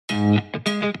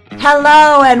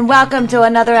Hello and welcome to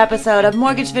another episode of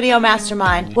Mortgage Video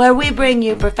Mastermind, where we bring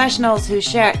you professionals who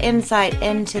share insight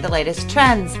into the latest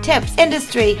trends, tips,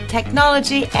 industry,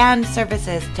 technology, and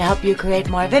services to help you create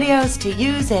more videos to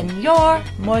use in your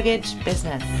mortgage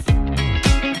business.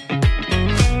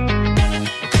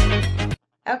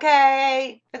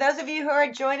 Okay, for those of you who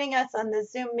are joining us on the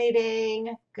Zoom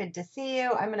meeting, good to see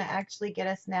you. I'm going to actually get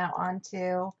us now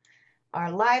onto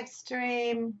our live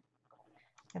stream.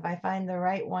 If I find the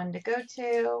right one to go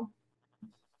to,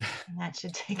 and that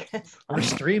should take us. We're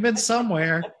streaming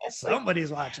somewhere.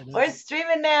 Somebody's watching this. We're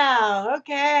streaming now.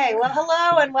 Okay. Well,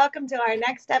 hello and welcome to our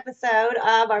next episode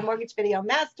of our Mortgage Video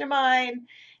Mastermind.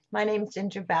 My name is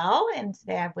Ginger Bell, and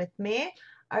today I have with me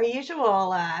our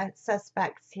usual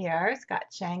suspects here, Scott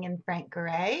Cheng and Frank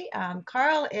Garay.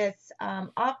 Carl is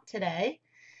off today.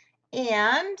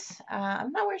 And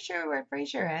I'm not sure where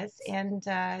Fraser is. And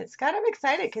Scott, I'm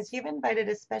excited because you've invited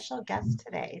a special guest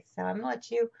today. So I'm going to let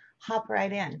you hop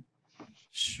right in.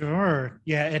 Sure.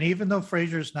 Yeah. And even though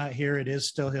Fraser's not here, it is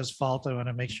still his fault. I want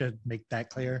to make that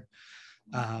clear.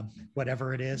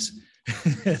 Whatever it is,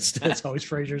 it's always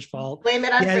Fraser's fault. Blame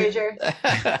it on Fraser.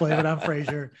 Blame it on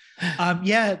Fraser.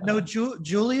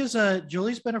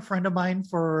 Julie's been a friend of mine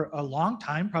for a long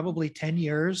time, probably 10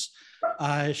 years.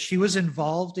 She was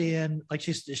involved in,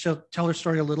 she'll tell her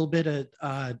story a little bit,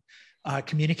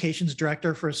 communications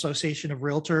director for Association of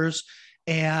Realtors.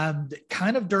 And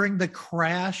kind of during the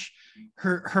crash,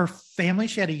 her family,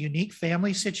 she had a unique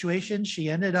family situation. She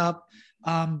ended up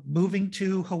moving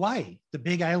to Hawaii, the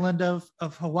big island of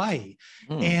Hawaii.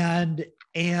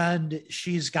 And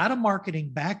she's got a marketing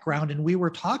background. And we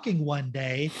were talking one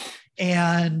day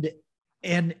and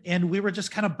we were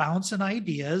just kind of bouncing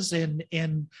ideas, and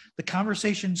the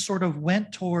conversation sort of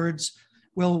went towards,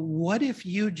 well, what if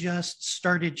you just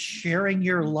started sharing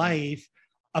your life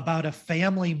about a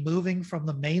family moving from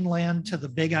the mainland to the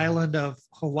big island of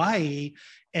Hawaii,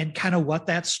 and kind of what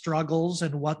that struggles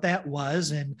and what that was,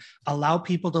 and allow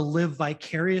people to live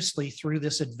vicariously through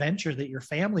this adventure that your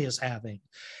family is having.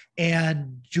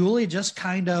 And Julie just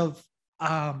kind of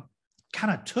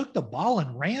took the ball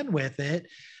and ran with it.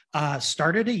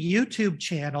 Started a YouTube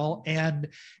channel, and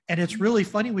it's really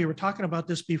funny. We were talking about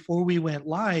this before we went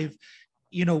live.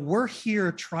 You know, we're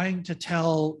here trying to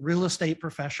tell real estate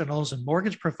professionals and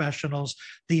mortgage professionals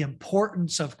the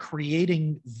importance of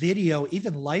creating video,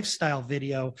 even lifestyle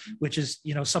video, which is,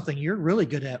 something you're really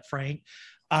good at, Frank.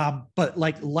 But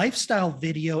like lifestyle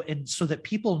video, and so that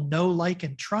people know, like,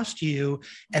 and trust you,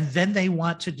 and then they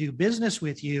want to do business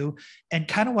with you. And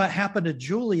kind of what happened to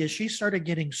Julie is she started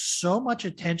getting so much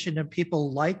attention, and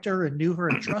people liked her and knew her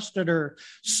and trusted her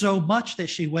so much that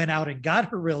she went out and got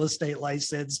her real estate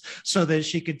license so that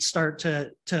she could start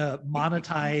to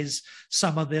monetize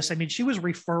some of this. I mean, she was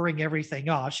referring everything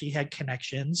off. She had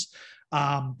connections.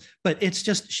 But it's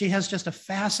just, she has just a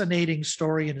fascinating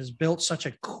story and has built such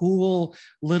a cool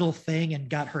little thing and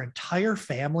got her entire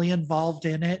family involved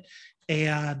in it.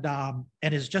 And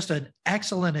is just an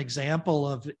excellent example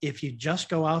of, if you just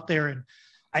go out there and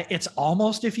it's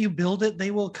almost, if you build it,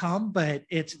 they will come, but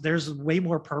there's way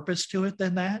more purpose to it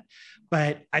than that.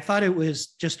 But I thought it was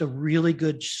just a really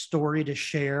good story to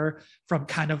share from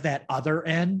kind of that other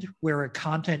end, where a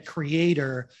content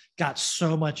creator got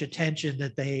so much attention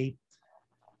that they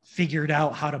figured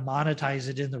out how to monetize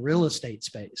it in the real estate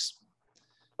space.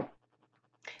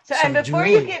 So and before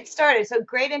Julie, you get started, so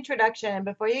great introduction. And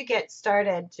before you get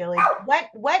started, Julie,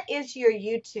 what is your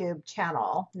YouTube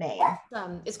channel name?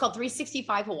 It's called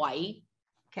 365 Hawaii.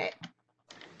 Okay.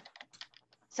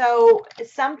 So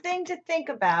something to think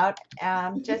about,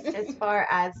 just as far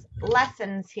as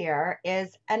lessons here,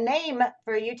 is a name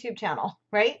for a YouTube channel,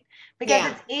 right?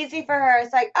 Because it's easy for her.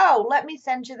 It's like, oh, let me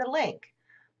send you the link.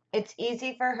 It's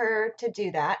easy for her to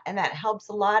do that, and that helps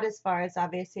a lot as far as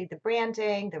obviously the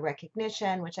branding, the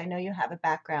recognition, which I know you have a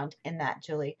background in that,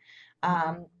 Julie.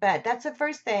 But that's the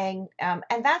first thing,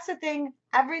 and that's the thing,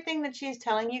 everything that she's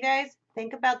telling you guys,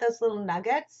 think about those little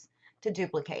nuggets to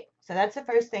duplicate. So that's the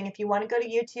first thing. If you want to go to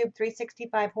YouTube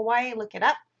 365 Hawaii, look it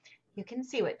up, you can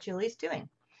see what Julie's doing.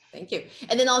 Thank you.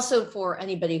 And then also, for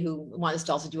anybody who wants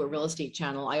to also do a real estate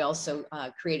channel, I also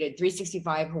created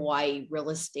 365 Hawaii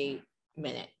Real Estate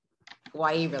Minute.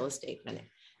 Hawaii Real Estate Minute.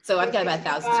 So I've got about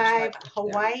 1,000 subscribers.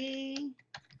 Hawaii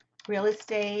Real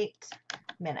Estate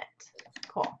Minute.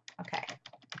 Cool. Okay.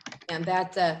 And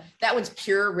that one's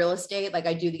pure real estate. Like,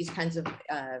 I do these kinds of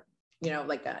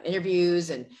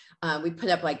interviews, and we put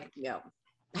up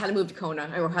how to move to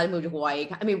Kona or how to move to Hawaii.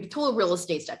 I mean, total real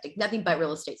estate stuff, like nothing but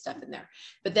real estate stuff in there.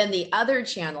 But then the other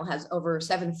channel has over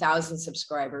 7,000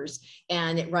 subscribers,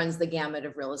 and it runs the gamut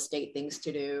of real estate things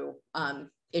to do.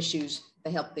 issues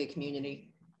that help the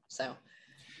community. So,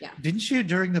 yeah. Didn't you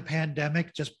during the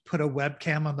pandemic just put a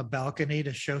webcam on the balcony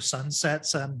to show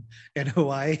sunsets in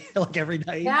Hawaii like every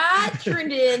night? That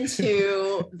turned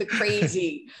into the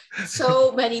crazy.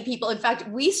 So many people. In fact,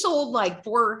 we sold like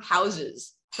 4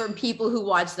 houses from people who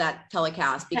watched that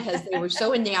telecast because they were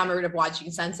so enamored of watching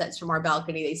sunsets from our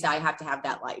balcony. They said, I have to have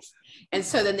that life. And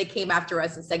so then they came after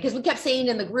us and said, because we kept saying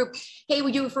in the group, hey,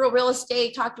 we do referral real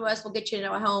estate, talk to us, we'll get you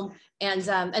into a home. And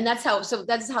that's how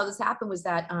this happened, was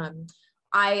that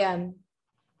I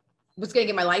was going to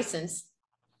get my license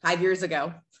 5 years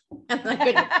ago. And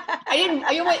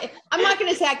I'm not going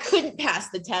to say I couldn't pass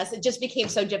the test. It just became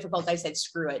so difficult. I said,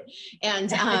 screw it. And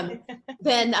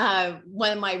then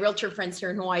one of my realtor friends here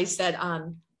in Hawaii said,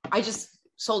 I just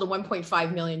sold a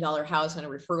 $1.5 million house on a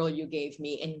referral you gave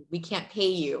me, and we can't pay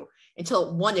you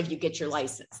until one of you gets your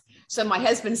license. So my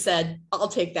husband said, I'll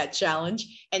take that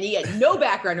challenge. And he had no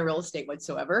background in real estate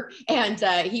whatsoever. And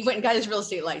he went and got his real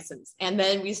estate license. And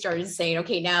then we started saying,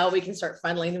 okay, now we can start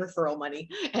funneling the referral money.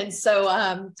 And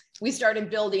so we started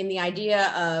building the idea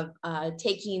of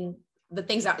taking the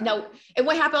things out. Now, and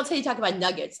what happened, I'll tell you, talk about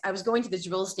nuggets. I was going to these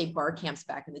real estate bar camps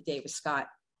back in the day with Scott.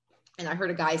 And I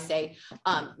heard a guy say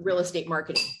real estate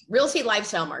marketing, real estate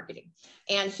lifestyle marketing.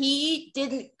 And he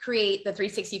didn't create the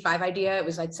 365 idea. It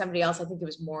was like somebody else. I think it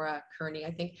was Maura Kearney,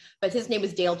 I think. But his name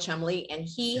was Dale Chumley. And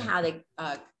he had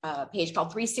a page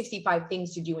called 365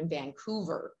 Things to Do in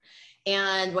Vancouver.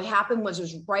 And what happened was, it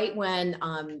was right when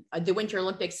the Winter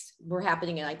Olympics were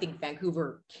happening in, I think,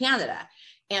 Vancouver, Canada.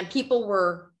 And people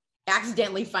were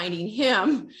accidentally finding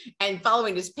him and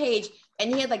following his page.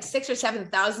 And he had like 6,000 or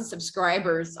 7,000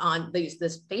 subscribers on this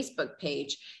Facebook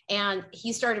page. And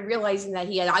he started realizing that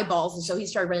he had eyeballs. And so he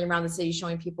started running around the city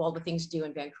showing people all the things to do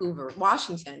in Vancouver,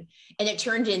 Washington. And it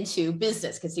turned into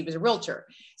business because he was a realtor.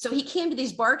 So he came to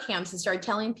these bar camps and started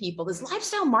telling people this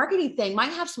lifestyle marketing thing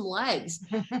might have some legs.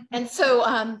 And so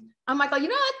I'm like, oh, you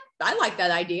know what? I like that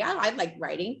idea. I like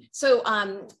writing. So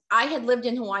I had lived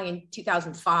in Hawaii in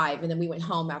 2005, and then we went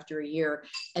home after a year.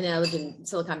 And then I lived in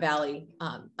Silicon Valley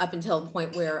up until the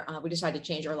point where we decided to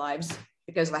change our lives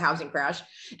because of the housing crash.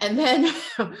 And then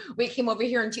we came over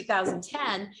here in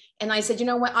 2010, and I said, you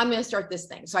know what, I'm going to start this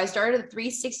thing. So I started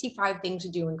 365 Things to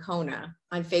Do in Kona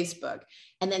on Facebook.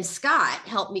 And then Scott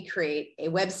helped me create a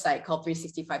website called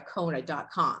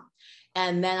 365kona.com.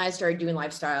 And then I started doing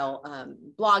lifestyle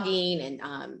blogging and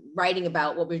writing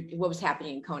about what was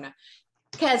happening in Kona,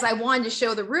 because I wanted to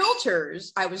show the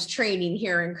realtors I was training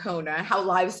here in Kona how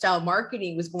lifestyle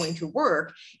marketing was going to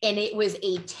work. And it was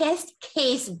a test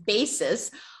case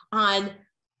basis on,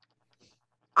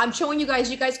 I'm showing you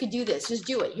guys could do this. Just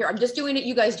do it. Here, I'm just doing it.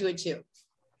 You guys do it too.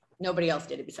 Nobody else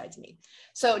did it besides me.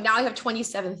 So now I have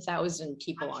 27,000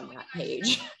 people on that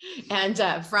page. And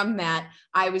from that,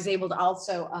 I was able to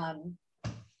also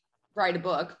write a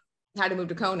book, How to Move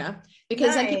to Kona,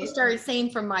 because then people started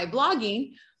saying from my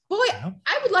blogging, boy,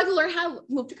 I would love to learn how to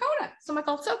move to Kona. So I'm like,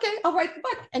 oh, it's okay, I'll write the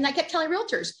book. And I kept telling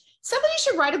realtors, somebody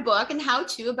should write a book and how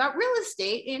to about real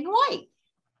estate in Hawaii.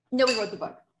 Nobody wrote the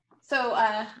book. So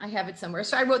I have it somewhere.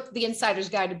 So I wrote The Insider's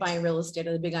Guide to Buying Real Estate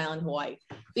on the Big Island, Hawaii,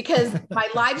 because my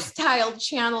lifestyle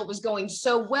channel was going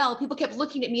so well. People kept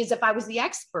looking at me as if I was the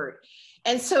expert.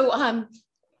 And so,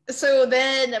 so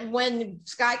then when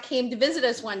Scott came to visit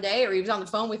us one day, or he was on the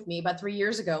phone with me about 3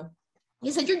 years ago, he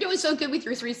said, you're doing so good with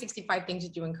your 365 Things to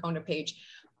Do in Kona page.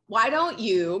 Why don't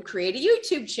you create a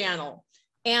YouTube channel?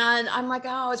 And I'm like,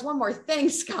 oh, it's one more thing,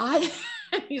 Scott.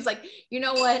 He's like, you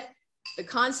know what? The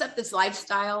concept is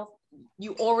lifestyle.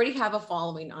 You already have a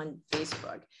following on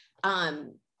Facebook.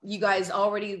 You guys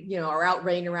already, are out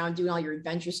running around doing all your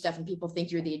adventure stuff, and people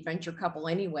think you're the adventure couple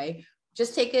anyway.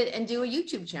 Just take it and do a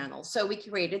YouTube channel. So we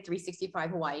created 365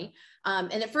 Hawaii.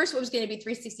 And at first it was going to be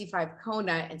 365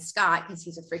 Kona, and Scott, because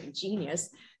he's a freaking genius,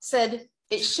 said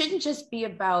it shouldn't just be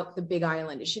about the Big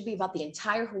Island. It should be about the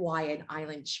entire Hawaiian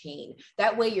island chain.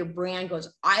 That way your brand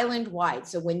goes island wide.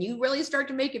 So when you really start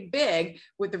to make it big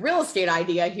with the real estate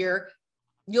idea here,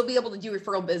 you'll be able to do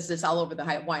referral business all over the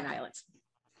Hawaiian Islands.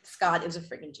 Scott is a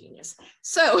freaking genius.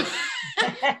 So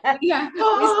yeah,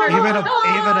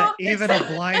 even a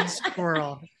blind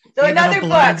squirrel. So another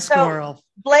book. So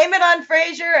blame it on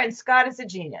Fraser, and Scott is a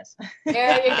genius.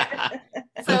 There you go.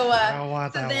 So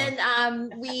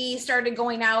then we started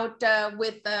going out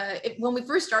with when we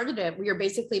first started it, we were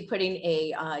basically putting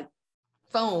a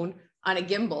phone on a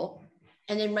gimbal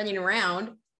and then running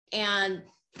around and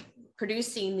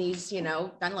producing these,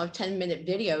 10-minute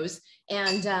videos.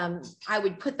 And I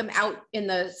would put them out in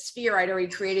the sphere I'd already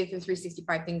created through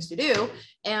 365 Things to Do.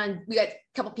 And we got a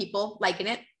couple people liking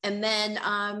it. And then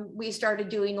we started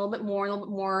doing a little bit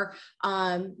more.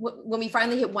 When we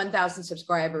finally hit 1,000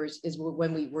 subscribers is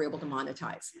when we were able to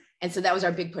monetize. And so that was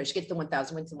our big push, get to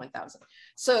 1,000, went to 1,000.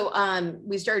 So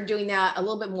we started doing that a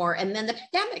little bit more. And then the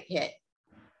pandemic hit.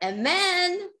 And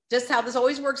then just how this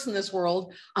always works in this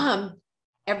world,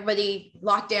 everybody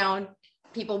locked down.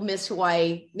 People miss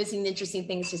Hawaii, missing interesting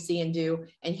things to see and do.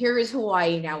 And here is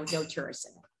Hawaii now with no tourists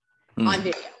in it on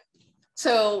video.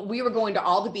 So we were going to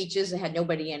all the beaches and had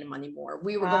nobody in them anymore.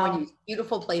 We were going to these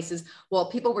beautiful places.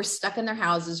 Well, people were stuck in their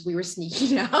houses. We were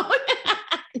sneaking out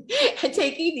and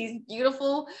taking these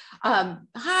beautiful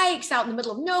hikes out in the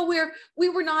middle of nowhere. We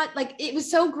were not like, it was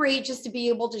so great just to be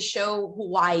able to show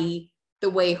Hawaii the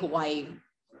way Hawaii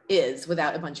is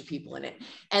without a bunch of people in it.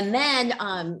 And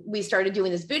then we started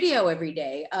doing this video every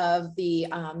day of the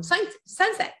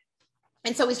sunset.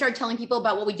 And so we started telling people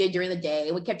about what we did during the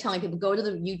day. We kept telling people, go to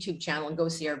the YouTube channel and go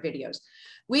see our videos.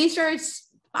 We started,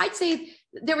 I'd say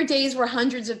there were days where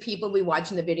hundreds of people would be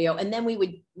watching the video, and then we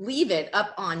would leave it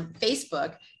up on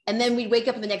Facebook. And then we'd wake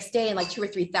up the next day and like 2,000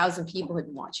 or 3,000 people had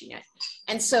been watching it.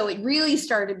 And so it really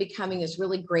started becoming this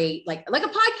really great, like a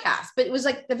podcast, but it was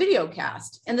like the video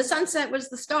cast, and the sunset was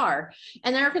the star.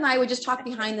 And Eric and I would just talk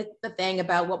behind the thing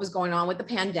about what was going on with the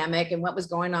pandemic and what was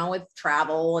going on with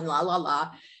travel and la, la,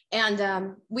 la.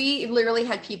 And we literally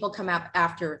had people come up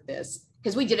after this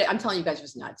because we did it. I'm telling you guys, it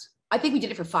was nuts. I think we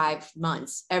did it for 5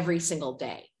 months, every single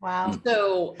day. Wow.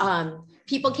 So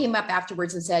people came up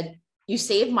afterwards and said, you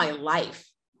saved my life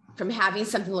from having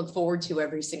something to look forward to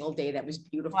every single day. That was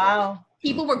beautiful. Wow.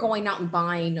 People were going out and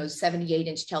buying those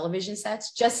 78-inch television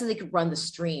sets just so they could run the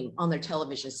stream on their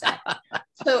television set.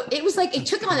 So it was like, it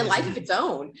took on a life of its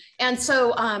own. And so,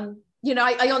 you know,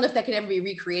 I don't know if that could ever be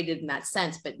recreated in that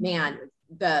sense, but man,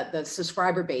 the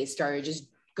subscriber base started just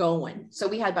going. So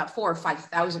we had about 4,000 or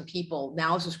 5,000 people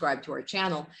now subscribed to our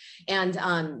channel. And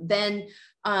then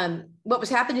what was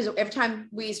happening is every time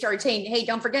we started saying, hey,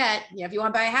 don't forget, you know, if you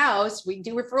want to buy a house, we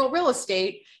do referral real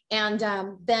estate. And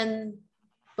then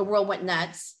the world went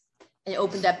nuts and it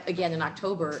opened up again in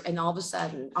October. And all of a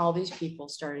sudden, all these people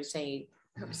started saying,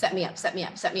 set me up, set me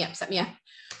up, set me up, set me up.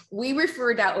 We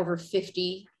referred out over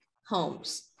 50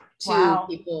 homes to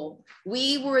people.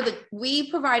 We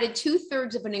provided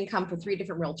 2/3 of an income for 3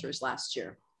 different realtors last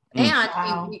year.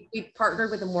 And we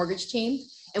partnered with a mortgage team,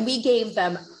 and we gave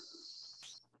them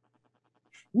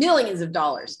millions of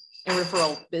dollars in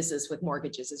referral business with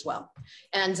mortgages as well.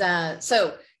 And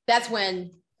so that's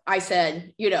when I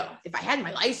said, you know, if I had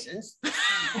my license,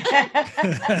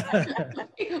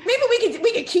 maybe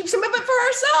we could keep some of it for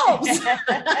ourselves.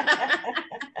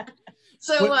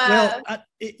 So,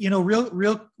 you know,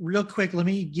 real quick, let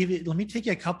me take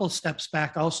you a couple steps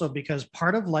back also, because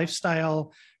part of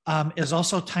lifestyle is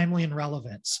also timely and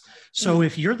relevance. So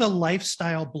if you're the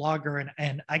lifestyle blogger,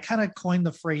 and I kind of coined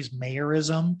the phrase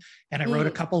mayorism, and I wrote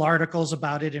a couple articles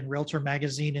about it in Realtor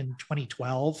Magazine in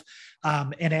 2012.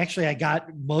 And actually I got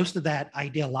most of that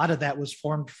idea. A lot of that was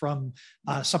formed from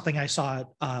something I saw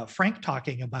Frank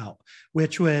talking about,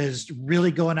 which was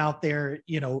really going out there,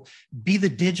 you know, be the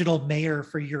digital mayor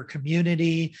for your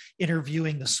community,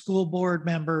 interviewing the school board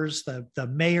members, the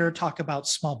mayor, talk about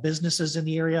small businesses in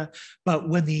the area. But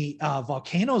when the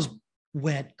volcanoes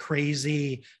went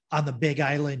crazy on the Big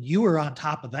Island, you were on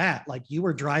top of that. Like, you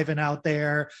were driving out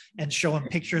there and showing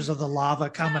pictures of the lava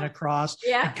coming across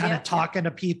and kind of talking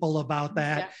to people about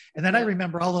that. And then I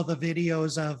remember all of the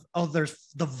videos of,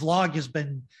 the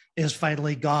vlog is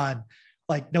finally gone.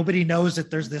 Like, nobody knows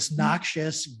that there's this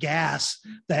noxious gas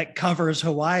that covers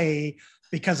Hawaii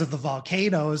because of the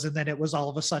volcanoes. And then it was all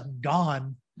of a sudden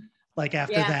gone, like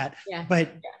after that.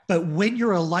 But when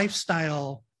you're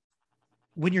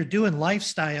when you're doing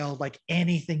lifestyle, like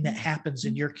anything that happens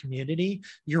in your community,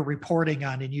 you're reporting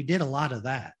on, and you did a lot of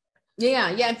that. Yeah.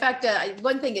 In fact,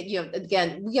 one thing that, you know,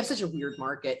 again, we have such a weird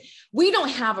market. We don't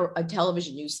have a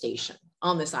television news station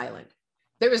on this island.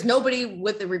 There was nobody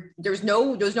there's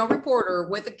no reporter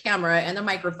with a camera and a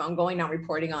microphone going out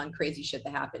reporting on crazy shit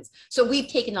that happens. So we've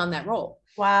taken on that role.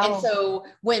 Wow. And so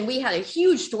when we had a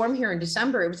huge storm here in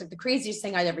December, it was like the craziest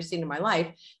thing I'd ever seen in my life.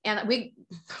 And we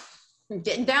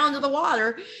getting down to the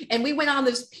water, and we went on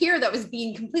this pier that was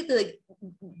being completely like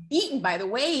beaten by the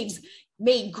waves,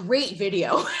 made great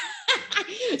video.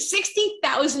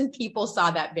 60,000 people saw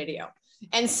that video.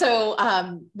 And so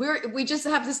we just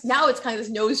have this, now it's kind of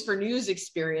this nose for news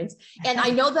experience. And I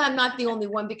know that I'm not the only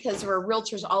one, because there are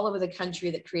realtors all over the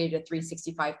country that created a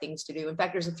 365 things to do. In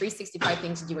fact, there's a 365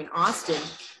 things to do in Austin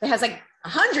that has like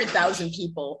 100,000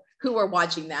 people who are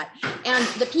watching that. And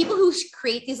the people who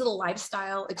create these little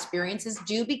lifestyle experiences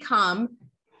do become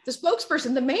the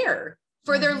spokesperson, the mayor.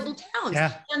 for their little towns.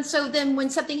 Yeah. And so then when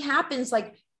something happens,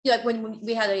 like, you know, like when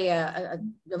we had a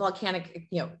volcanic,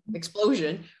 you know,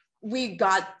 explosion, we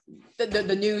got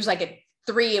the news like at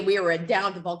 3 and we were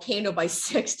down the volcano by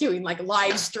 6 doing like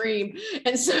live stream.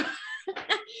 And so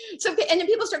and then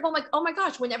people start going like, oh my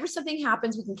gosh, whenever something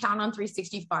happens, we can count on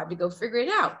 365 to go figure it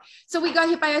out. So we got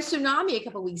hit by a tsunami a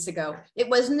couple of weeks ago. It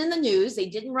wasn't in the news. They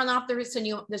didn't run off the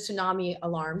tsunami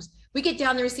alarms. We get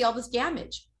down there and see all this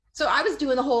damage. So I was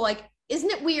doing the whole, like, isn't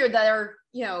it weird that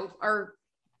our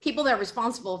people that are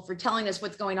responsible for telling us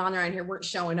what's going on around here weren't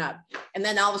showing up. And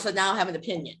then all of a sudden now I have an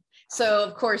opinion. So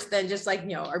of course, then just like, you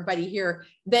know, our buddy here,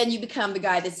 then you become the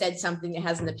guy that said something that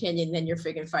has an opinion, then you're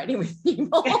friggin' fighting with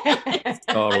people.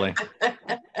 Totally.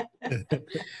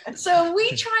 So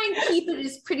we try and keep it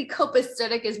as pretty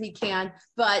copacetic as we can,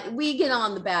 but we get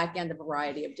on the back end of a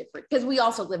variety of different, because we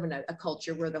also live in a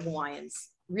culture where the Hawaiians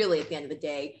really at the end of the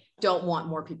day don't want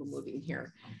more people moving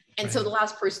here. And so the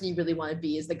last person you really want to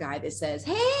be is the guy that says,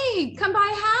 hey, come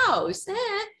buy a house.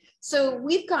 So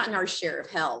we've gotten our share of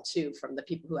hell too from the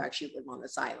people who actually live on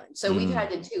this island. So we've had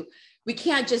to do, we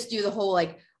can't just do the whole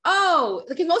like, oh,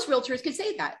 like most realtors could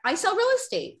say that. I sell real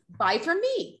estate, buy from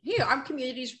me. Here, our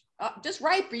community's just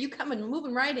right for you coming,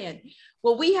 moving right in.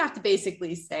 Well, we have to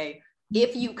basically say,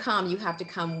 if you come, you have to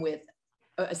come with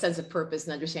a sense of purpose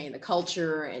and understanding the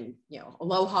culture and, you know,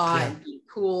 aloha and be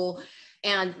cool.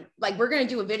 And like, we're going to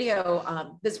do a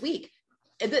video this week.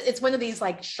 It's one of these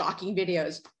like shocking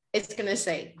videos. It's going to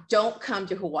say, don't come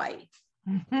to Hawaii.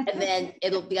 And then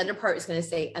the other part is going to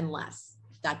say, unless ...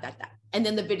 And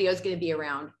then the video is going to be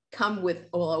around, come with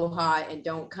aloha and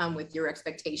don't come with your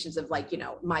expectations of like, you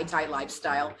know, Mai Tai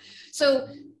lifestyle. So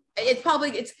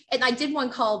and I did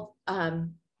one called,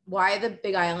 why the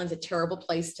Big Island's a terrible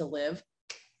place to live.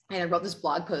 And I wrote this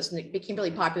blog post and it became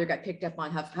really popular, got picked up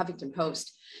on Huffington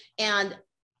Post. And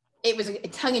it was a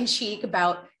tongue in cheek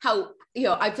about how, you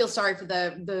know, I feel sorry for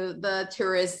the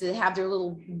tourists that have their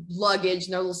little luggage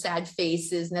and their little sad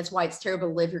faces. And that's why it's terrible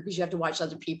to live here, because you have to watch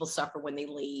other people suffer when they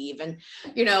leave. And,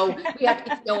 you know, we have to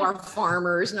get to know our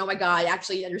farmers. And oh my God,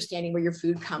 actually understanding where your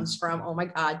food comes from. Oh my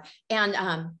God. And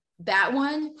that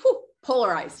one,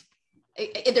 polarized.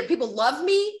 Either people love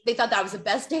me, they thought that was the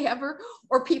best day ever,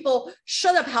 or people,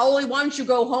 shut up, Howley, why don't you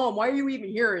go home? Why are you even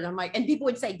here? And I'm like, and people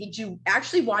would say, did you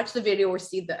actually watch the video or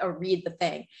read the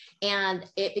thing? And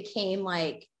it became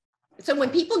like, so when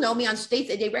people know me on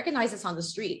states, they recognize us on the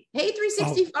street. Hey,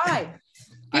 365.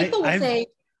 People will say,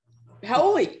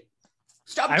 Howley,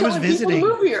 stop telling people to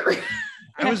move here.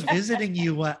 I was visiting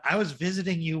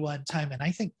you one time, and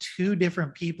I think 2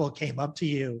 different people came up to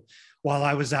you while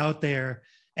I was out there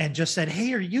and just said,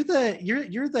 hey, are you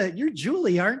you're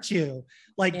Julie, aren't you?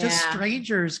 Like just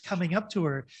strangers coming up to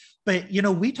her. But, you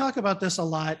know, we talk about this a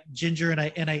lot, Ginger,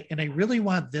 and I really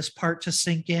want this part to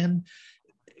sink in,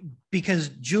 because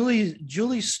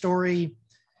Julie's story,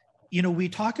 you know, we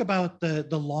talk about the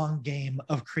long game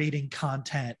of creating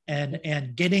content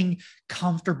and getting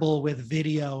comfortable with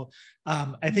video.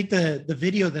 I think the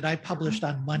video that I published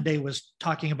on Monday was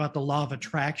talking about the law of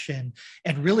attraction,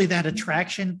 and really that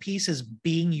attraction piece is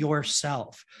being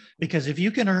yourself. Because if you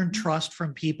can earn trust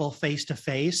from people face to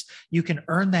face, you can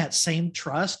earn that same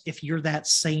trust if you're that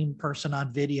same person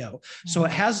on video. So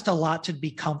it has a lot to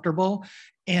be comfortable.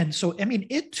 And so, I mean,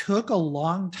 it took a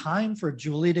long time for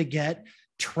Julie to get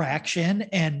traction,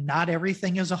 and not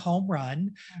everything is a home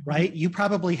run, right? You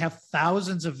probably have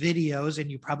thousands of videos,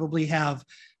 and you probably have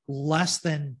less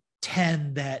than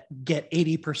 10 that get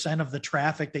 80% of the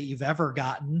traffic that you've ever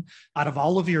gotten out of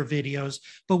all of your videos.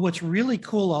 But what's really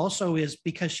cool also is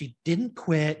because she didn't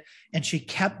quit and she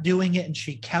kept doing it and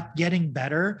she kept getting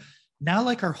better. Now,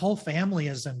 like, our whole family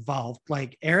is involved.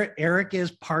 Like Eric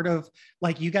is part of,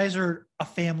 like, you guys are a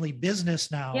family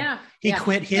business now. Yeah. He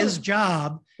quit his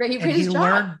job. Right,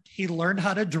 he learned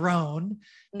how to drone.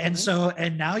 And so,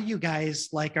 and now you guys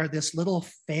like are this little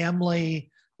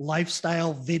family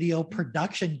lifestyle video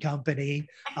production company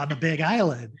on the Big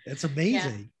Island. It's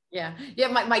amazing. Yeah.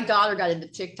 My daughter got into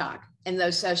TikTok,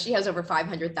 and so she has over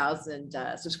 500,000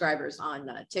 subscribers on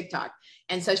TikTok.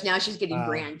 And so now she's getting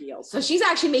brand deals. So she's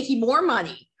actually making more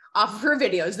money off of her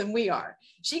videos than we are.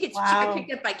 She gets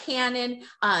picked up by Canon,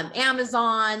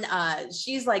 Amazon.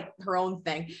 She's like her own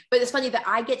thing. But it's funny that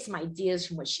I get some ideas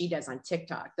from what she does on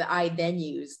TikTok that I then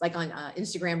use, like on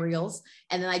Instagram Reels.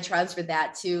 And then I transfer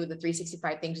that to the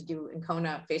 365 Things to Do in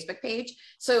Kona Facebook page.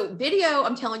 So video,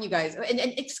 I'm telling you guys,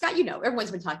 and Scott, you know,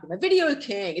 everyone's been talking about video is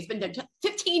king. It's been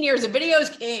 15 years of video is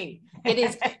king. It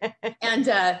is. And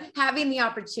having the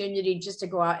opportunity just to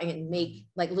go out and make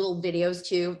like little videos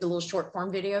too, the little short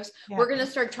form videos. videos. Yeah. We're going to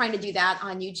start trying to do that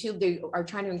on YouTube. They are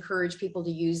trying to encourage people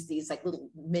to use these like little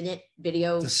minute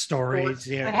videos. The stories.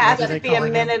 Yeah. It has what do to they be a call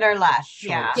them? minute or less.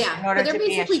 Yeah. Shorts. Yeah, In order but they're to be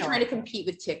a basically short. trying to compete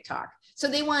with TikTok. So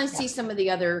they want to see some of the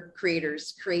other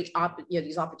creators create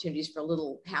these opportunities for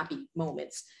little happy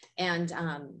moments. And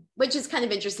which is kind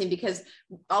of interesting because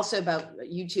also about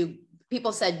YouTube,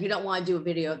 people said you don't want to do a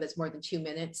video that's more than 2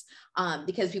 minutes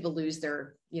because people lose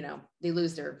their,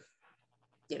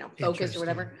 focus or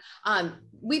whatever.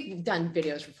 We've done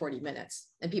videos for 40 minutes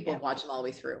and people watch them all the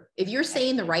way through. If you're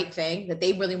saying the right thing that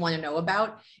they really want to know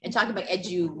about, and talking about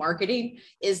edu marketing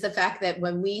is the fact that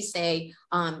when we say,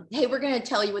 hey, we're going to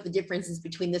tell you what the difference is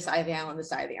between this side of the island and this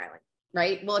side of the island.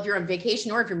 Right. Well, if you're on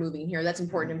vacation or if you're moving here, that's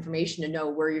important information to know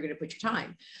where you're going to put your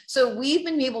time. So we've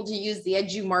been able to use the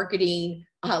edu marketing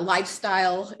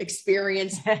lifestyle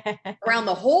experience around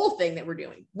the whole thing that we're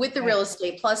doing with the real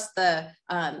estate, plus the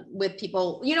with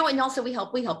people, and also we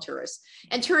help tourists,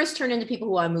 and tourists turn into people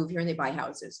who want to move here and they buy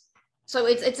houses. So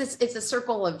it's a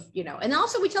circle of, and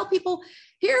also we tell people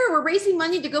here, we're raising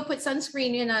money to go put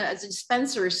sunscreen in a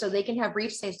dispenser so they can have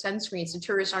reef safe sunscreen so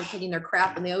tourists aren't putting their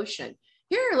crap in the ocean.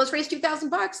 Here, let's raise $2,000.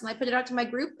 And I put it out to my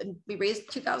group and we raised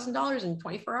 $2,000 in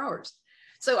 24 hours.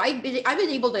 So I've been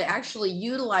able to actually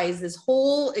utilize this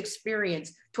whole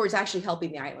experience towards actually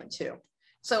helping the island too.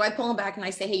 So I pull them back and I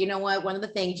say, hey, you know what? One of the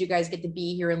things you guys get to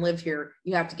be here and live here,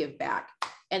 you have to give back.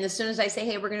 And as soon as I say,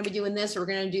 hey, we're going to be doing this, or we're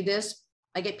going to do this,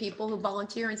 I get people who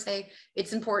volunteer and say,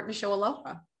 it's important to show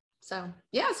aloha. So,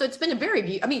 yeah, so it's been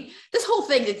this whole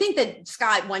thing, to think that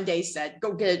Scott one day said,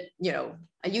 go get,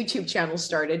 a YouTube channel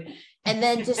started. And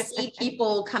then to see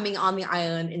people coming on the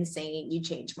island and saying, you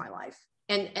changed my life.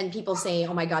 And people saying,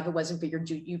 oh my God, if it wasn't for your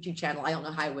YouTube channel, I don't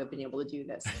know how I would have been able to do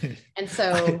this. And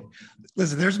so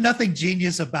listen, there's nothing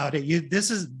genius about it.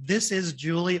 This is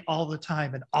Julie all the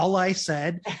time. And all I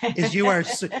said is you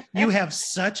have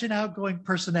such an outgoing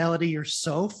personality. You're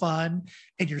so fun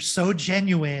and you're so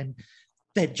genuine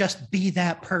that just be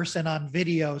that person on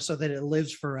video so that it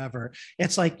lives forever.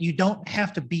 It's like, you don't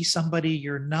have to be somebody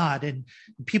you're not. And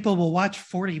people will watch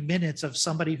 40 minutes of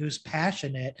somebody who's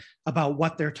passionate about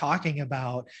what they're talking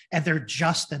about, and they're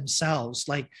just themselves.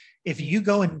 Like when you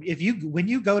go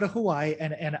to Hawaii,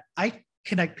 and I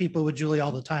connect people with Julie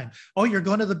all the time. Oh, you're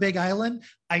going to the Big Island?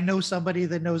 I know somebody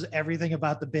that knows everything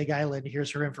about the Big Island.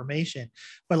 Here's her information.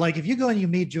 But like, if you go and you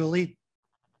meet Julie,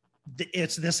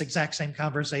 it's this exact same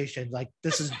conversation. Like,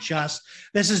 this is just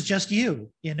you,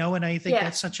 and I think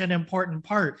that's such an important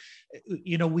part.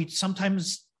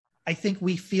 I think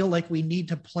we feel like we need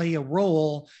to play a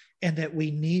role, and that we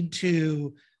need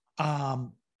to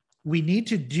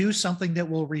do something that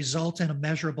will result in a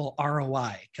measurable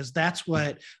ROI, because that's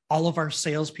what all of our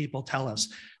salespeople tell us.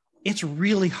 It's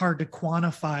really hard to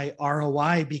quantify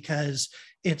ROI because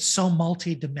it's so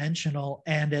multidimensional,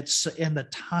 and the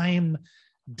time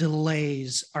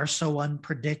delays are so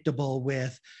unpredictable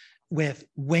with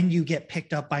when you get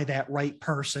picked up by that right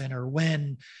person, or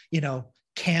when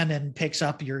Canon picks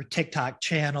up your TikTok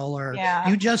channel, or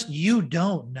you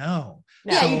don't know.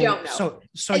 Yeah, you don't know.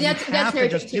 So you have to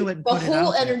just do it. The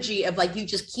whole energy of like, you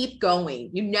just keep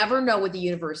going. You never know what the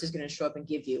universe is going to show up and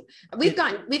give you. We've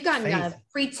gotten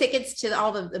free tickets to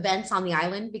all the events on the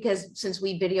island, because since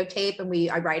we videotape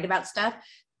and I write about stuff,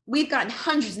 we've gotten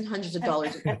hundreds and hundreds of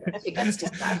dollars of tickets to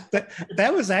stuff.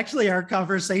 That was actually our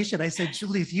conversation. I said,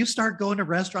 Julie, if you start going to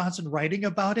restaurants and writing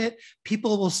about it,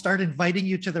 people will start inviting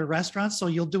you to their restaurants, so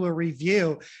you'll do a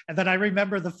review. And then I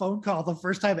remember the phone call the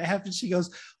first time it happened. She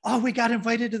goes, oh, we got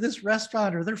invited to this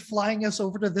restaurant, or they're flying us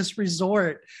over to this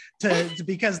resort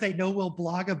because they know we'll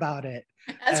blog about it.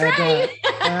 That's right.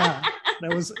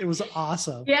 It was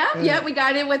awesome. Yeah. We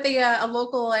got in with a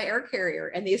local air carrier,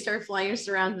 and they started flying us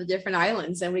around the different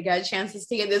islands, and we got a chance to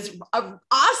stay in this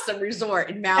awesome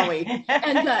resort in Maui.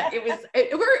 And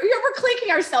we're clicking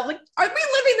ourselves like, are we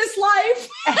living this life?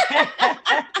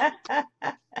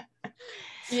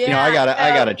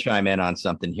 I gotta chime in on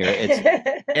something here.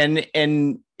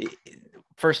 And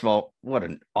first of all, what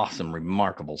an awesome,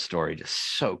 remarkable story!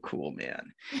 Just so cool,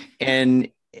 man.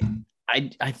 And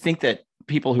I think that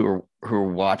people who are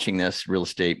watching this, real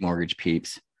estate mortgage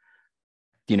peeps,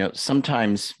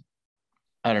 sometimes,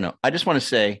 I don't know. I just want to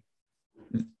say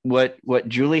what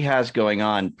Julie has going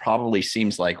on probably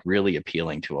seems like really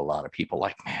appealing to a lot of people.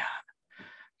 Like, man,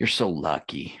 you're so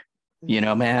lucky,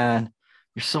 man,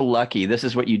 you're so lucky. This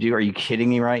is what you do. Are you kidding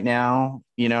me right now?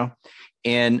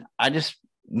 And I just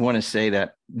want to say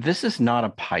that this is not a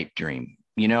pipe dream,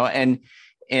 and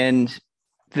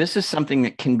this is something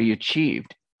that can be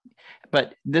achieved.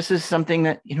 But this is something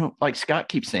that, like Scott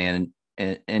keeps saying,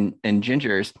 and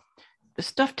Gingers, this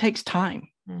stuff takes time.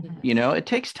 You know, it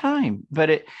takes time, but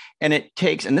it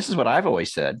takes, and this is what I've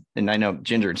always said, and I know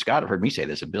Ginger and Scott have heard me say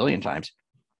this a billion times.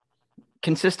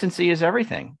 Consistency is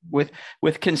everything. With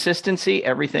consistency,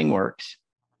 everything works.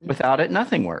 Without it,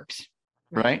 nothing works.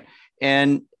 Right.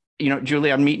 And, you know,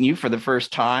 Julie, I'm meeting you for the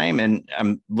first time, and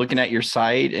I'm looking at your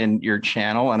site and your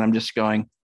channel, and I'm just going,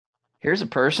 here's a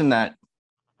person that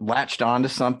latched onto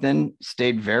something,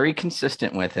 stayed very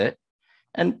consistent with it.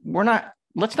 And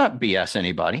let's not BS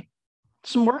anybody.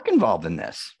 Some work involved in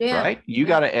this, right? You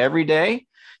got to every day,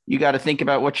 you got to think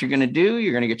about what you're going to do.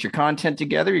 You're going to get your content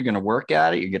together. You're going to work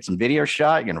at it. You get some video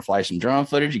shot. You're going to fly some drone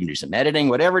footage. You can do some editing,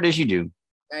 whatever it is you do.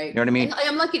 Right. You know what I mean? And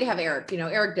I'm lucky to have Eric. You know,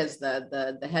 Eric does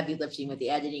the heavy lifting with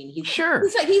the editing. He's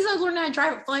learning how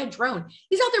to fly a drone.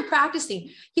 He's out there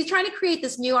practicing. He's trying to create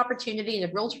this new opportunity in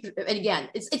a realtor. And again,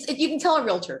 it's you can tell a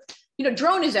realtor, you know,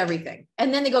 drone is everything.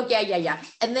 And then they go, yeah.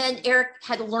 And then Eric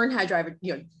had to learn how to drive,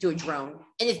 do a drone.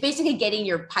 And it's basically getting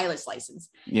your pilot's license.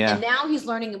 Yeah. And now he's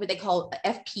learning what they call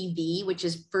FPV, which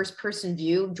is first person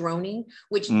view droning,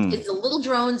 which is the little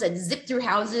drones that zip through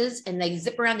houses and they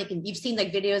zip around. You've seen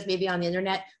like videos maybe on the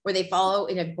internet where they follow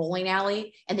in a bowling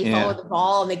alley and they follow the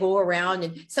ball and they go around,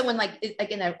 and someone like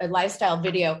in a lifestyle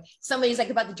video, somebody's like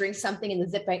about to drink something and the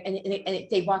zip and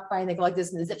they walk by and they go like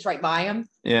this and the zip's right by him.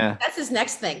 Yeah. That's his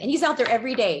next thing. And he's out there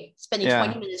every day spending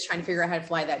 20 minutes trying to figure out how to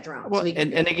fly that drone. Well,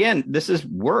 and again, this is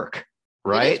work.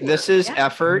 Right. This is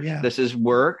effort. Yeah. This is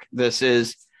work. This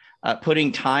is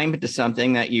putting time into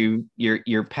something that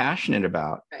you're passionate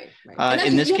about. Right.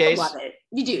 In this case,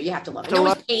 you do. You have to love it. No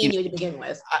one's paying you to begin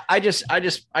with. I guess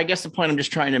the point I'm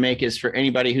just trying to make is for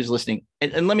anybody who's listening.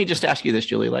 And let me just ask you this,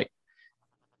 Julie. Like,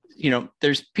 you know,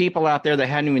 there's people out there that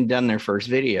hadn't even done their first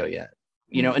video yet.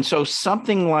 You know, and so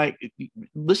something like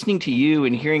listening to you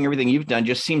and hearing everything you've done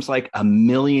just seems like a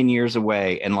million years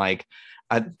away, and like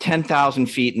 10,000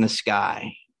 feet in the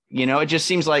sky. You know, it just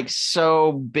seems like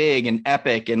so big and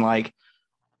epic and like,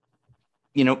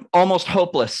 you know, almost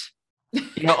hopeless,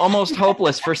 almost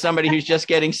hopeless for somebody who's just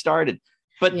getting started.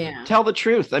 But tell the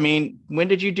truth. I mean, when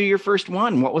did you do your first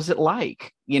one? What was it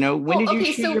like? You know, when did you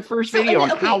shoot your first video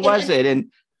and how was it?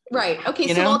 And right.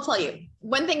 Okay. So I'll tell you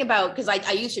one thing about, because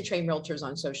I used to train realtors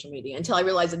on social media until I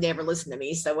realized that they never listened to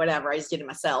me. So whatever, I just did it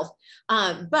myself.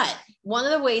 But one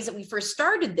of the ways that we first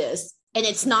started this, and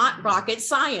it's not rocket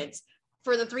science,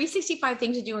 for the 365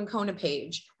 things to do in Kona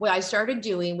page, what I started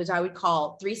doing was I would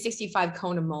call 365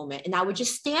 Kona moment. And I would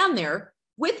just stand there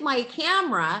with my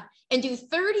camera and do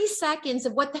 30 seconds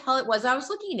of what the hell it was I was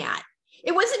looking at.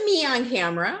 It wasn't me on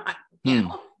camera. You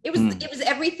know, it was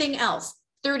everything else,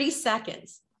 30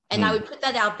 seconds. And I would put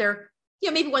that out there,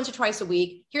 maybe once or twice a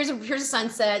week. Here's a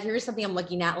sunset. Here's something I'm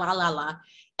looking at, la, la, la.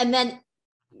 And then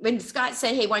when Scott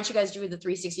said, hey, why don't you guys do the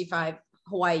 365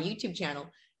 Hawaii YouTube channel?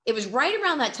 It was right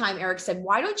around that time Eric said,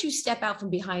 why don't you step out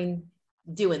from behind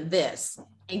doing this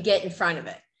and get in front of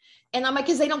it? And I'm like,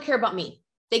 because they don't care about me.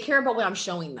 They care about what I'm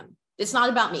showing them. It's not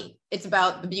about me. It's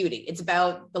about the beauty. It's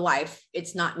about the life.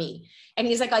 It's not me. And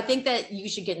he's like, I think that you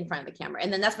should get in front of the camera.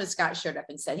 And then that's when Scott showed up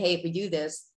and said, hey, if we do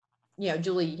this,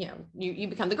 Julie, you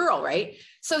become the girl, right?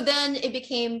 So then it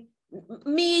became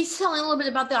me telling a little bit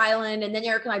about the island, and then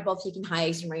Eric and I both taking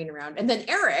hikes and running around. And then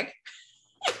Eric,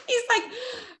 he's like,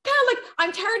 kind of like,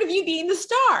 I'm tired of you being the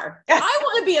star. I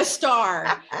want to be a star.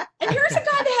 And here's a guy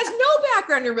that has no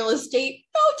background in real estate,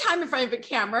 no time in front of a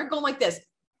camera, going like this.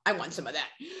 I want some of that.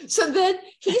 So then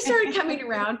he started coming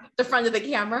around the front of the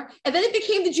camera, and then it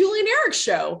became the Julie and Eric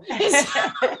show.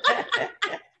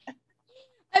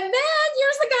 And then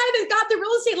here's the guy that got the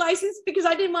real estate license because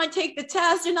I didn't want to take the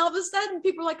test. And all of a sudden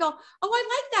people are like, oh,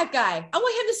 I like that guy. I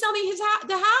want him to sell me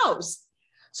the house.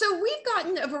 So we've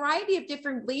gotten a variety of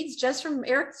different leads just from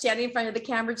Eric standing in front of the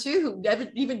camera too, who never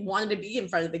even wanted to be in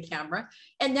front of the camera.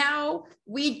 And now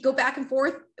we go back and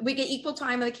forth. We get equal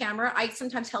time on the camera. I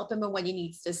sometimes help him in what he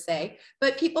needs to say,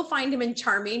 but people find him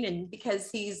charming, and because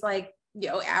he's like,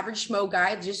 average schmo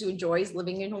guy just who enjoys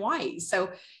living in Hawaii. So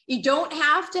you don't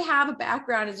have to have a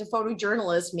background as a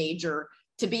photojournalist major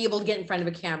to be able to get in front of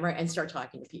a camera and start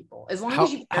talking to people, as long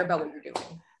as you care about what you're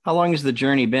doing. How long has the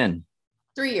journey been?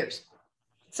 3 years.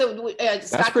 So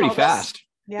that's pretty fast.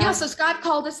 Yeah. So Scott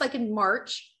called us like in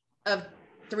March of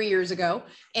 3 years ago,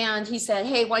 and he said,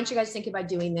 hey, why don't you guys think about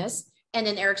doing this? And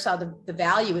then Eric saw the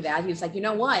value of that. He was like, you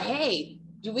know what? Hey,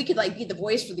 we could like be the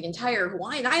voice for the entire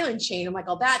Hawaiian Island chain. I'm like,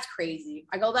 oh, that's crazy.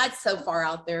 I go, that's so far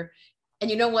out there.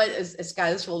 And you know what? As Scott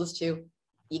has told us too,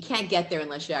 you can't get there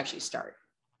unless you actually start.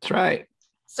 That's right.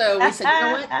 So we said, you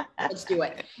know what? Let's do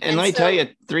it. And let me tell you,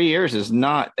 3 years is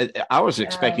not, I was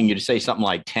expecting you to say something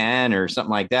like 10 or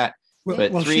something like that.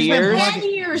 But 3 years? 10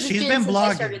 years. She's been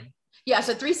blogging. Yeah.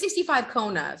 So 365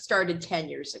 Kona started 10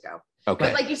 years ago. Okay.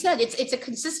 But like you said, it's a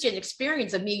consistent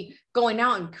experience of me going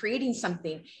out and creating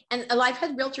something. And I've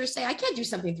had realtors say, I can't do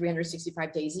something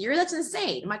 365 days a year. That's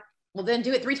insane. I'm like, well, then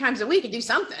do it 3 times a week and do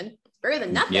something. It's better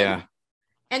than nothing. Yeah.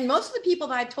 And most of the people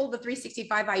that I've told the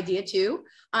 365 idea to,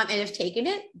 and have taken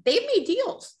it, they've made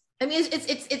deals. I mean,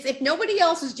 it's if nobody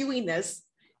else is doing this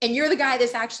and you're the guy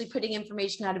that's actually putting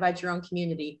information out about your own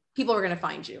community, people are going to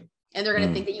find you. And they're going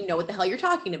to think that you know what the hell you're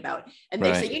talking about. And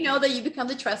they say, you know, that you become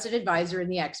the trusted advisor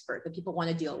and the expert that people want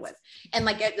to deal with. And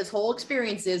like this whole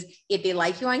experience is, if they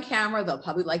like you on camera, they'll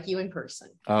probably like you in person.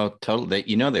 Oh, totally.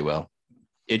 You know, they will.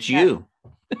 It's you.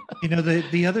 You know,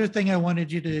 the other thing I wanted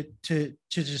you to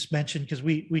just mention, because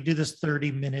we do this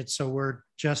 30 minutes, so we're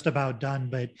just about done.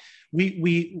 But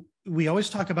we always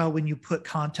talk about when you put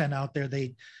content out there,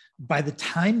 by the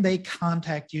time they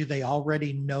contact you, they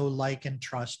already know, like, and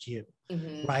trust you.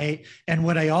 Right. And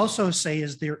what I also say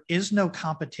is there is no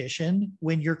competition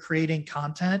when you're creating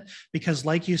content, because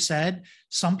like you said,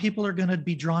 some people are going to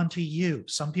be drawn to you.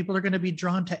 Some people are going to be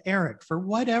drawn to Eric for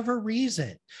whatever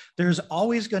reason. There's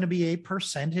always going to be a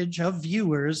percentage of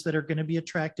viewers that are going to be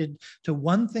attracted to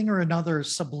one thing or another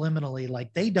subliminally.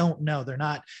 Like, they don't know. They're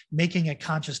not making a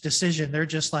conscious decision. They're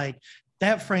just like,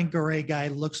 that Frank Goray guy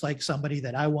looks like somebody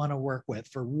that I want to work with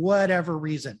for whatever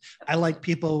reason. I like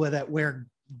people that wear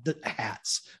the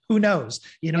hats. Who knows?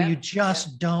 You know, you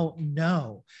just don't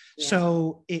know.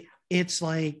 So it's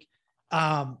like,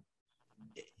 I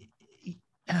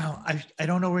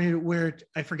don't know where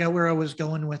I forgot where I was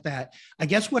going with that. I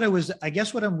guess what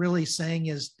I'm really saying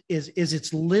is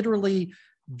it's literally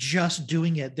just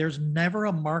doing it. There's never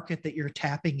a market that you're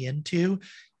tapping into.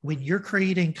 When you're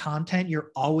creating content,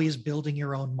 you're always building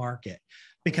your own market,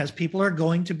 because people are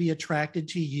going to be attracted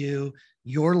to you,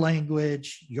 your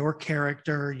language, your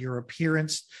character, your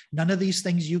appearance. None of these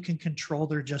things you can control.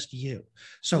 They're just you.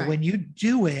 So when you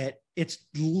do it, it's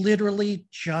literally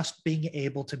just being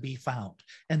able to be found.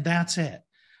 And that's it.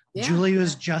 Julie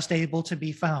was just able to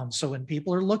be found. So when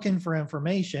people are looking for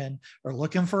information or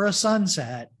looking for a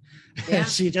sunset,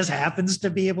 she just happens to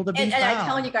be able to be found. And I'm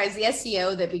telling you guys, the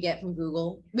SEO that we get from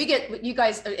Google, we get, you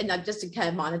guys, and just to kind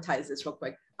of monetize this real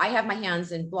quick, I have my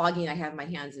hands in blogging. I have my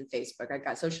hands in Facebook. I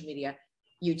got social media,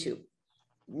 YouTube.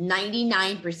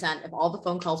 99% of all the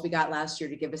phone calls we got last year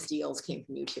to give us deals came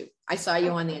from YouTube. I saw you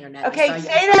on the internet. Okay,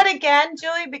 say that again,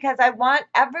 Julie, because I want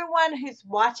everyone who's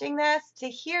watching this to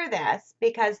hear this,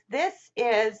 because this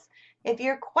is, if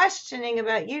you're questioning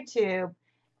about YouTube,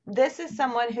 this is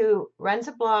someone who runs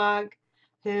a blog,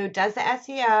 who does the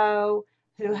SEO,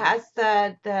 who has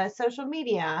the social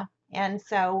media. And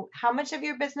so how much of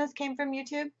your business came from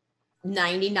YouTube?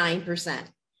 99%.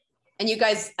 And you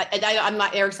guys, I'm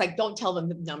not, Eric's like, don't tell them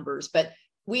the numbers, but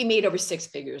we made over 6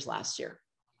 figures last year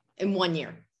in 1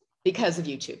 year because of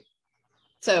YouTube.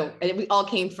 So we all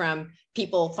came from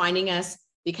people finding us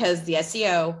because the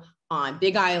SEO on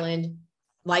Big Island,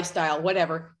 lifestyle,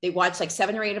 whatever, they watched like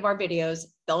 7 or 8 of our videos,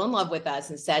 fell in love with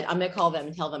us and said, I'm going to call them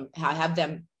and tell them how, have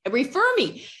them refer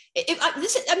me.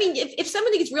 If some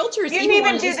of these realtors, you didn't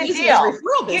even do the deal.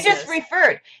 You just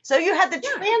referred. So you had the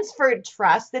transferred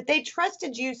trust that they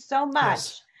trusted you so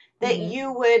much that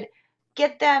you would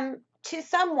get them to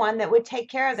someone that would take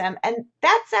care of them. And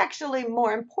that's actually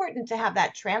more important to have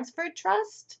that transferred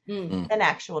trust than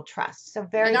actual trust. So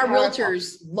very, and our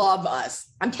realtors love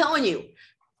us. I'm telling you,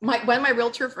 one of my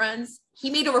realtor friends, he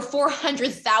made over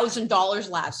 $400,000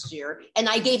 last year, and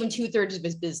I gave him 2/3 of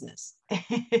his business.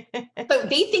 But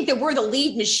they think that we're the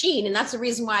lead machine, and that's the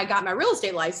reason why I got my real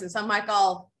estate license. I'm like,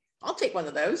 I'll take one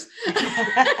of those.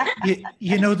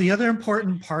 you know, the other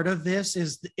important part of this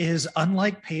is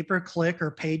unlike pay-per-click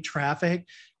or paid traffic.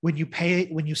 When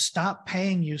you stop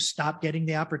paying, you stop getting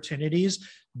the opportunities.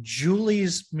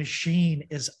 Julie's machine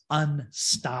is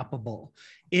unstoppable.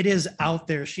 It is out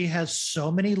there. She has so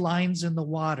many lines in the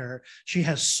water. She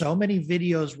has so many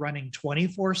videos running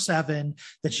 24/7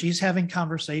 that she's having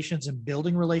conversations and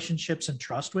building relationships and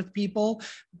trust with people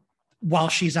while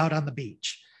she's out on the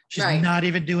beach. She's not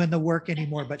even doing the work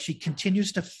anymore, but she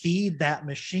continues to feed that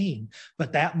machine.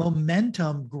 But that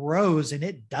momentum grows and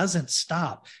it doesn't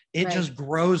stop. It just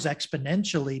grows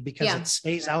exponentially because it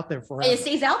stays out there forever. And it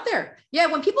stays out there. Yeah.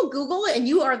 When people Google it and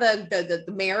you are the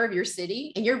mayor of your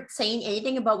city and you're saying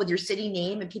anything about with your city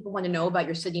name and people want to know about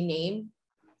your city name,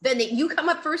 then you come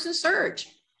up first in search.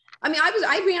 I mean,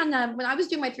 I ran when I was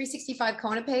doing my 365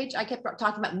 Kona page, I kept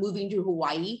talking about moving to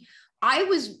Hawaii. I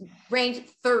was ranked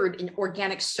 3rd in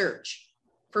organic search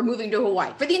for moving to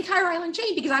Hawaii for the entire island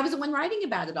chain because I was the one writing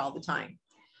about it all the time.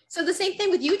 So the same thing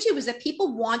with YouTube is that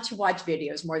people want to watch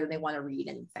videos more than they want to read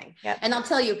anything. Yep. And I'll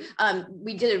tell you,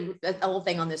 we did a little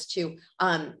thing on this too.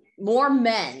 More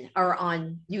men are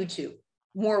on YouTube,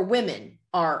 more women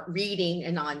are reading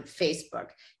and on Facebook.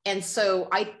 And so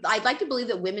I'd like to believe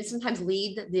that women sometimes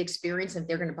lead the experience if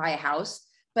they're going to buy a house.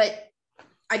 But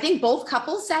I think both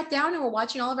couples sat down and were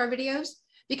watching all of our videos,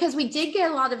 because we did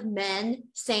get a lot of men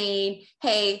saying,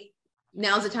 hey,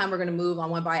 now's the time we're going to move. I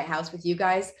want to buy a house with you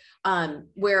guys.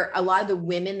 Where a lot of the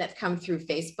women that come through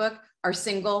Facebook are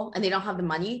single and they don't have the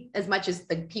money as much as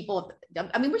the people.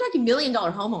 I mean, we're talking $1 million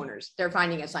homeowners. They're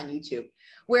finding us on YouTube,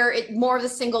 where it more of the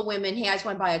single women. Hey, I just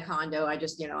want to buy a condo. I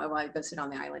just, I want to go sit on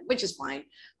the island, which is fine.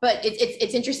 But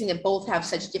it's interesting that both have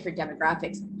such different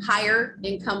demographics. Higher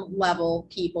income level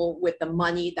people with the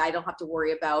money that I don't have to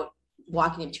worry about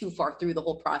walking in too far through the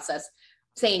whole process,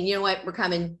 saying, you know what, we're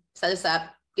coming, set us up,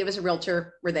 give us a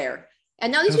realtor, we're there.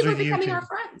 And now these people are becoming our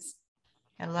friends.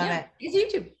 I love it. It's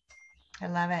YouTube. I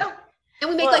love it. Oh, and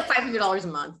we make like $500 a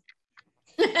month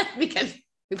because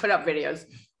we put up videos.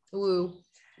 Ooh,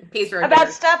 it pays for about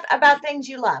dinner. Stuff, about things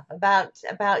you love, about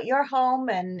your home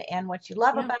and what you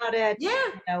love about it.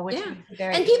 Yeah. Which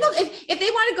and people, if they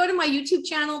want to go to my YouTube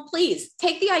channel, please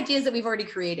take the ideas that we've already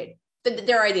created.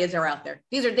 Their ideas are out there.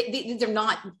 These are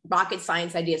not rocket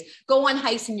science ideas. Go on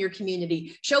hikes in your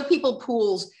community, show people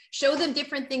pools, show them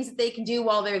different things that they can do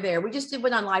while they're there. We just did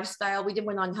one on lifestyle. We did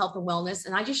one on health and wellness.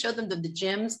 And I just showed them the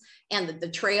gyms and the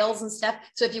trails and stuff.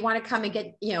 So if you want to come and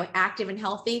get, active and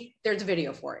healthy, there's a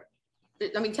video for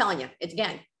it. I'm telling you, it's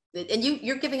again, and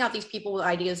you're giving out these people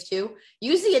ideas too.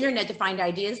 Use the internet to find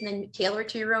ideas and then tailor it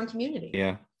to your own community.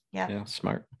 Yeah,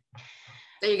 smart.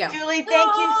 There you go. Julie,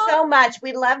 thank you so much.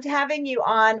 We loved having you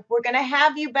on. We're going to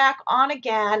have you back on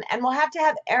again, and we'll have to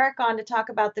have Eric on to talk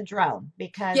about the drone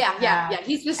because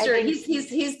he's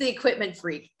he's the equipment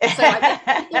freak. So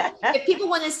if people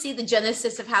want to see the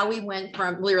genesis of how we went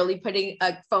from literally putting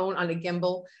a phone on a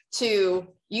gimbal to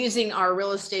using our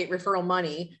real estate referral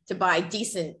money to buy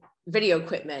decent video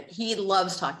equipment, he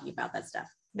loves talking about that stuff.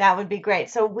 That would be great.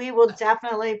 So we will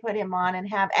definitely put him on and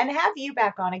have you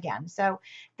back on again. So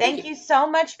thank you so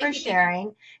much for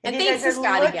sharing. And thanks to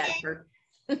Scott again.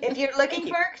 If you're looking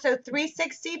for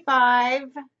 365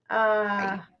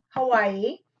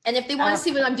 Hawaii. And if they want to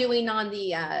see what I'm doing on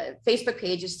the Facebook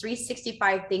page, is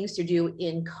 365 things to do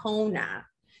in Kona.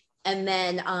 And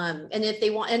then, and if they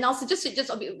want, and also just as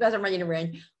I'm running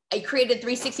around, I created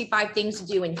 365 things to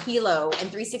do in Hilo and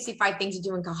 365 things to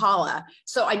do in Kahala.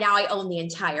 So now I own the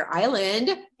entire island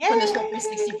from this whole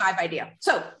 365 idea.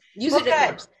 So use it at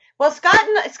works. Well, Scott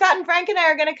and Frank and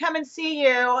I are going to come and see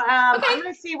you. I'm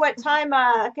going to see what time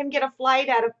I can get a flight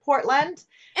out of Portland.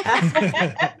 Because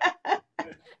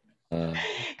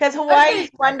Hawaii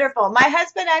is wonderful. My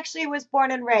husband actually was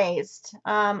born and raised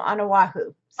on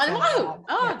Oahu. On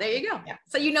Oahu. There you go. Yeah.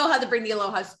 So you know how to bring the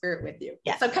aloha spirit with you.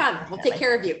 Yes. So come, we'll take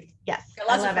care of you. Yes. Got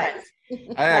lots of friends.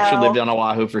 I actually lived on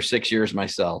Oahu for 6 years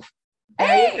myself.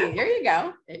 Hey, there you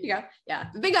go. There you go. Yeah.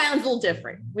 The Big Island's a little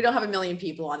different. We don't have 1 million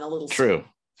people on a little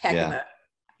heck of a.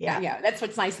 Yeah. That's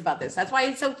what's nice about this. That's why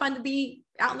it's so fun to be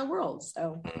out in the world.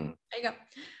 So there you go.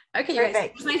 Okay, you guys.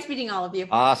 It was nice meeting all of you.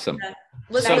 Awesome.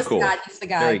 Listen to Scott. He's the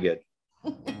guy. Very good.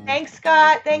 Thanks,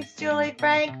 Scott. Thanks, Julie.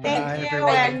 Frank. Thank you.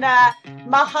 Everyone.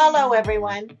 And mahalo,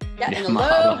 everyone. Yeah, and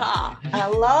aloha.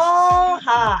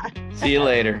 Aloha. See you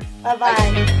later.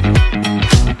 Bye-bye.